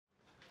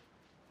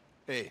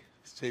Hey,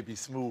 it's JB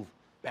Smoove,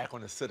 back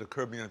on the set of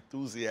Curb Your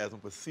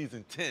Enthusiasm for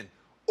season 10.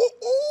 Ooh,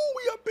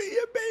 we up in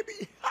here,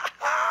 baby.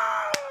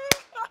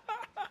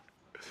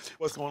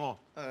 What's going on?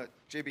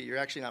 JB, you're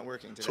actually not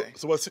working today.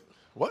 So what's it?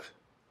 What?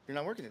 You're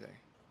not working today.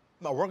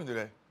 I'm not working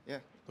today. Yeah.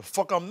 The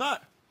fuck I'm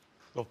not.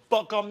 The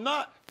fuck I'm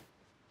not.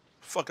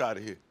 Fuck out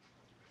of here.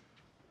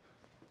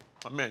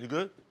 My man, you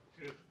good?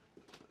 Yeah.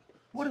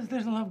 What is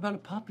there to love about a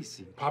poppy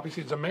seed? Poppy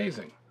seed's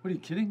amazing. What are you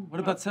kidding?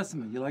 What about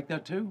sesame? You like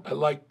that too? I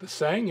like the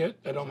saying it.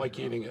 I don't like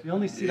eating it. The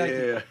only seed I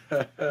can... What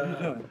are you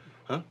doing?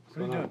 Huh? What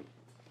are you doing?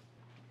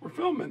 We're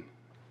filming.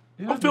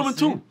 I'm filming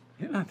too.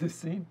 You're not this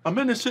scene. I'm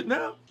in this shit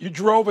now. You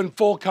drove in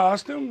full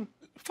costume?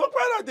 Fuck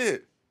right I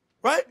did.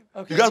 Right?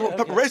 Okay, You guys yeah, want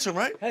preparation,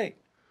 right? Hey,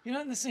 you're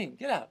not in the scene.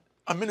 Get out.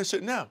 I'm in this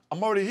shit now.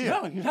 I'm already here.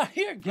 No, you're not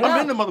here. Get out.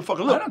 I'm in the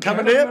motherfucker. Look, don't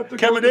camera care. there,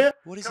 camera there.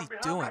 What is he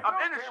doing?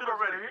 I'm in this shit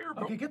already.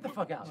 Okay, get the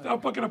fuck out.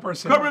 Stop fucking up our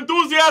scene. Curb Your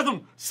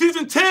Enthusiasm,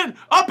 season 10,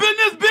 up in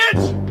this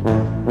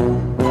bitch!